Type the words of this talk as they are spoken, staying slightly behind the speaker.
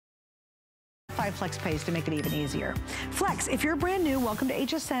5 flex pays to make it even easier. Flex, if you're brand new, welcome to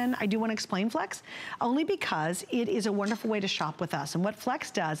HSN. I do want to explain Flex, only because it is a wonderful way to shop with us. And what Flex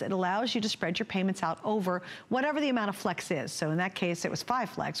does, it allows you to spread your payments out over whatever the amount of Flex is. So in that case, it was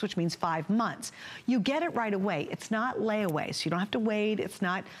 5 Flex, which means 5 months. You get it right away. It's not layaway, so you don't have to wait. It's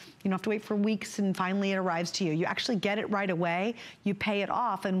not, you don't have to wait for weeks and finally it arrives to you. You actually get it right away. You pay it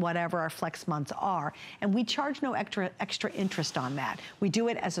off in whatever our Flex months are. And we charge no extra interest on that. We do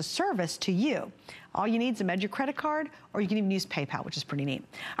it as a service to you. All you need is a Medja credit card, or you can even use PayPal, which is pretty neat.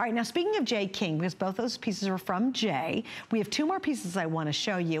 All right, now speaking of Jay King, because both those pieces are from Jay, we have 2 more pieces I want to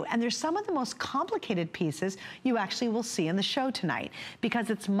show you, and there's some of the most complicated pieces you actually will see in the show tonight, because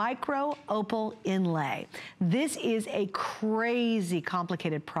it's micro opal inlay. This is a crazy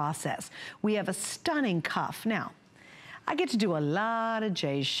complicated process. We have a stunning cuff. Now, I get to do a lot of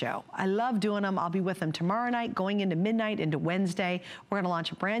Jay's show. I love doing them. I'll be with them tomorrow night, going into midnight, into Wednesday. We're gonna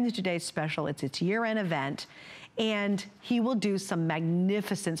launch a brand new Today's Special. It's its year-end event. And he will do some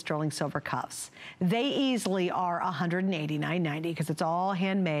magnificent sterling silver cuffs. They easily are $189.90 because it's all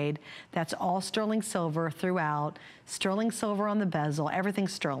handmade. That's all sterling silver throughout. Sterling silver on the bezel,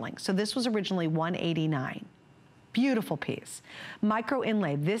 everything's sterling. So this was originally $189. Beautiful piece. Micro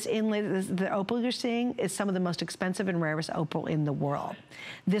inlay. This inlay, the opal you're seeing, is some of the most expensive and rarest opal in the world.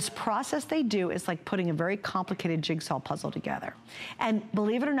 This process they do is like putting a very complicated jigsaw puzzle together. And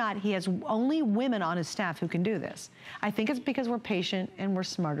believe it or not, he has only women on his staff who can do this. I think it's because we're patient and we're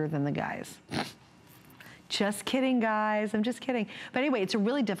smarter than the guys. Just kidding, guys, I'm just kidding. But anyway, it's a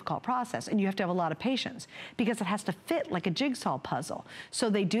really difficult process and you have to have a lot of patience because it has to fit like a jigsaw puzzle. So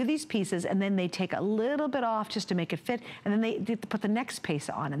they do these pieces and then they take a little bit off just to make it fit, and then they put the next piece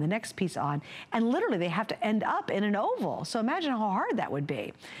on and the next piece on, and literally they have to end up in an oval. So imagine how hard that would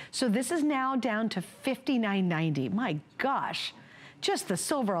be. So this is now down to $59.90. My gosh, just the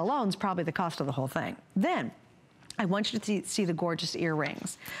silver alone is probably the cost of the whole thing. Then, I want you to see the gorgeous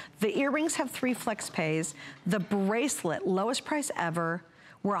earrings. The earrings have 3 flex pays. The bracelet, lowest price ever.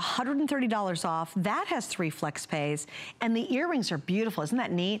 We're $130 off. That has 3 flex pays. And the earrings are beautiful. Isn't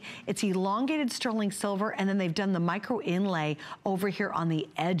that neat? It's elongated sterling silver, and then they've done the micro inlay over here on the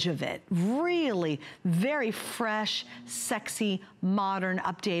edge of it. Really very fresh, sexy, modern,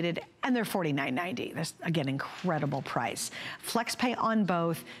 updated, and they're $49.90. That's, again, incredible price. Flex pay on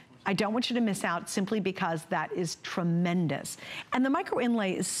both. I don't want you to miss out simply because that is tremendous. And the micro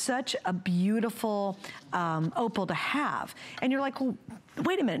inlay is such a beautiful opal to have. And you're like, well,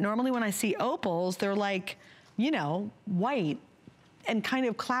 wait a minute. Normally when I see opals, they're like, you know, white and kind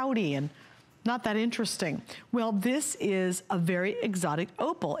of cloudy and not that interesting. Well, this is a very exotic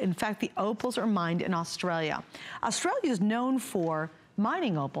opal. In fact, the opals are mined in Australia. Australia is known for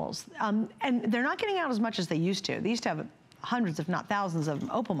mining opals, and they're not getting out as much as they used to. They used to have hundreds, if not thousands, of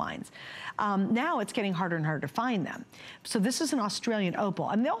opal mines. Now it's getting harder and harder to find them. So this is an Australian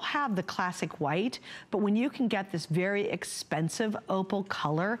opal, and they'll have the classic white, but when you can get this very expensive opal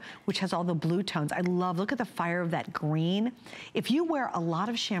color, which has all the blue tones, I love, look at the fire of that green. If you wear a lot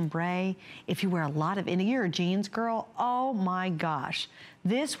of chambray, if you wear a lot of, and you're a jeans girl, oh my gosh.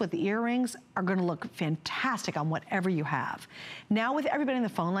 This with the earrings are gonna look fantastic on whatever you have. Now with everybody in the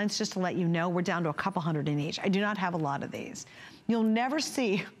phone lines, just to let you know, we're down to a couple hundred in each. I do not have a lot of these. You'll never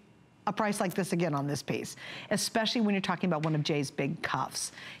see a price like this again on this piece, especially when you're talking about one of Jay's big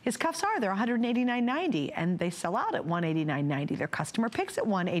cuffs. His cuffs they're $189.90 and they sell out at $189.90. Their customer picks at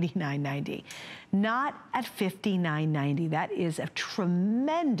 $189.90, not at $59.90. That is a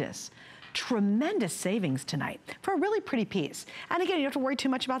tremendous savings tonight for a really pretty piece. And again, you don't have to worry too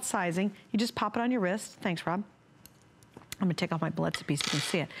much about sizing. You just pop it on your wrist. Thanks, Rob. I'm gonna take off my Bledsoe piece so you can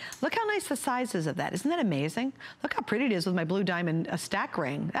see it. Look how nice the size is of that. Isn't that amazing? Look how pretty it is with my blue diamond stack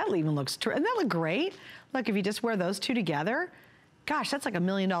ring. That even looks, doesn't that look great? Look, if you just wear those two together, gosh, that's like $1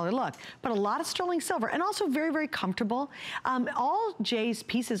 million look. But a lot of sterling silver and also very, very comfortable. All Jay's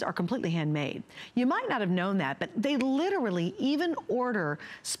pieces are completely handmade. You might not have known that, but they literally even order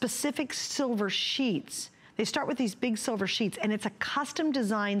specific silver sheets. They start with these big silver sheets, and it's a custom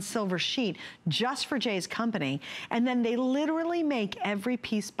designed silver sheet just for Jay's company. And then they literally make every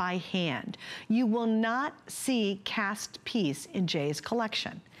piece by hand. You will not see cast piece in Jay's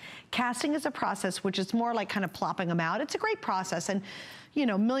collection. Casting is a process which is more like kind of plopping them out. It's a great process, and you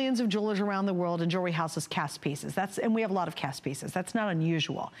know, millions of jewelers around the world and jewelry houses cast pieces. And we have a lot of cast pieces. That's not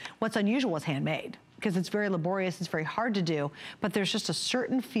unusual. What's unusual is handmade. because it's very laborious, it's very hard to do, but there's just a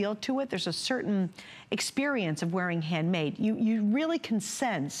certain feel to it. There's a certain experience of wearing handmade. You really can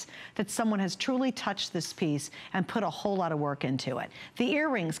sense that someone has truly touched this piece and put a whole lot of work into it. The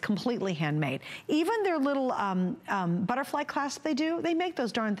earrings, completely handmade. Even their little butterfly clasp they make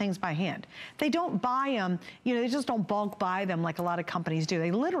those darn things by hand. They don't buy them, you know, they just don't bulk buy them like a lot of companies do.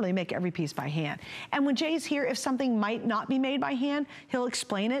 They literally make every piece by hand. And when Jay's here, if something might not be made by hand, he'll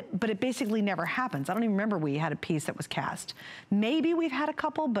explain it, but it basically never happens. I don't even remember we had a piece that was cast. Maybe we've had a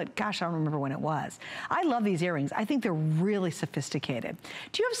couple, but gosh, I don't remember when it was. I love these earrings. I think they're really sophisticated.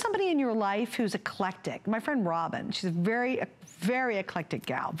 Do you have somebody in your life who's eclectic? My friend Robin, she's a very eclectic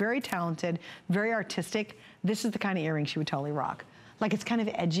gal, very talented, very artistic. This is the kind of earring she would totally rock. Like, it's kind of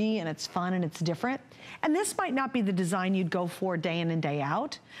edgy and it's fun and it's different. And this might not be the design you'd go for day in and day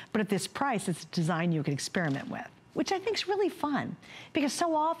out, but at this price, it's a design you can experiment with, which I think is really fun, because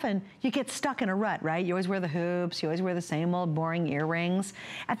so often you get stuck in a rut, right? You always wear the hoops, you always wear the same old boring earrings.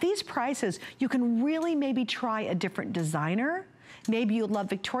 At these prices, you can really maybe try a different designer. Maybe you love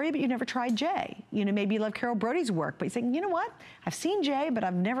Victoria, but you've never tried Jay. You know, maybe you love Carol Brody's work, but you think, you know what? I've seen Jay, but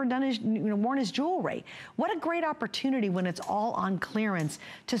I've never done his, worn his jewelry. What a great opportunity when it's all on clearance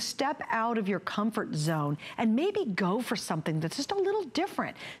to step out of your comfort zone and maybe go for something that's just a little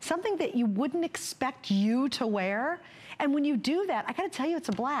different, something that you wouldn't expect you to wear. And when you do that, I gotta tell you, it's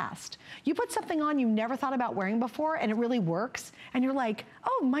a blast. You put something on you never thought about wearing before and it really works, and you're like,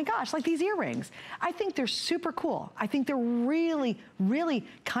 oh my gosh, like these earrings. I think they're super cool. I think they're really, really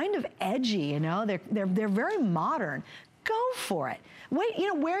kind of edgy, you know? They're very modern. Go for it. Wait, you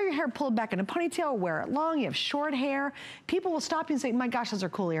know, wear your hair pulled back in a ponytail, wear it long, you have short hair. People will stop you and say, my gosh, those are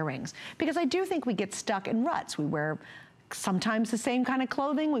cool earrings. Because I do think we get stuck in ruts. We wear sometimes the same kind of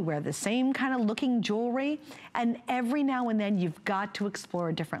clothing, we wear the same kind of looking jewelry, and every now and then you've got to explore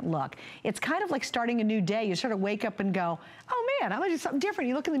a different look. It's kind of like starting a new day. You sort of wake up and go, oh man, I'm gonna do something different.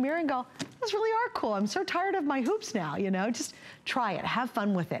 You look in the mirror and go, those really are cool. I'm so tired of my hoops now, you know? Just try it, have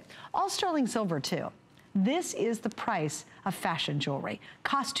fun with it. All sterling silver too. This is the price of fashion jewelry,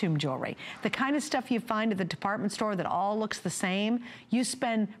 costume jewelry, the kind of stuff you find at the department store that all looks the same. You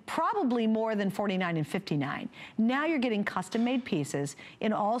spend probably more than $49 and $59. Now you're getting custom-made pieces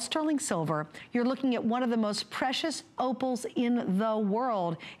in all sterling silver. You're looking at one of the most precious opals in the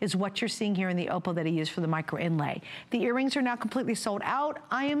world is what you're seeing here in the opal that he used for the micro inlay. The earrings are now completely sold out.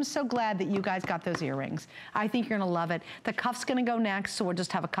 I am so glad that you guys got those earrings. I think you're gonna love it. The cuff's gonna go next, so we'll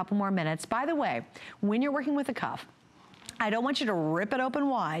just have a couple more minutes. By the way, when you're working with a cuff, I don't want you to rip it open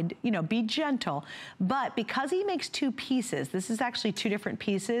wide, you know, be gentle, but because he makes two pieces, this is actually two different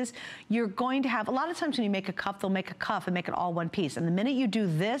pieces, you're going to have, a lot of times when you make a cuff, they'll make a cuff and make it all one piece. And the minute you do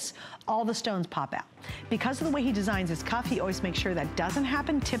this, all the stones pop out. Because of the way he designs his cuff, he always makes sure that doesn't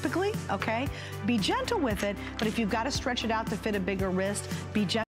happen typically, okay? Be gentle with it, but if you've got to stretch it out to fit a bigger wrist, be gentle.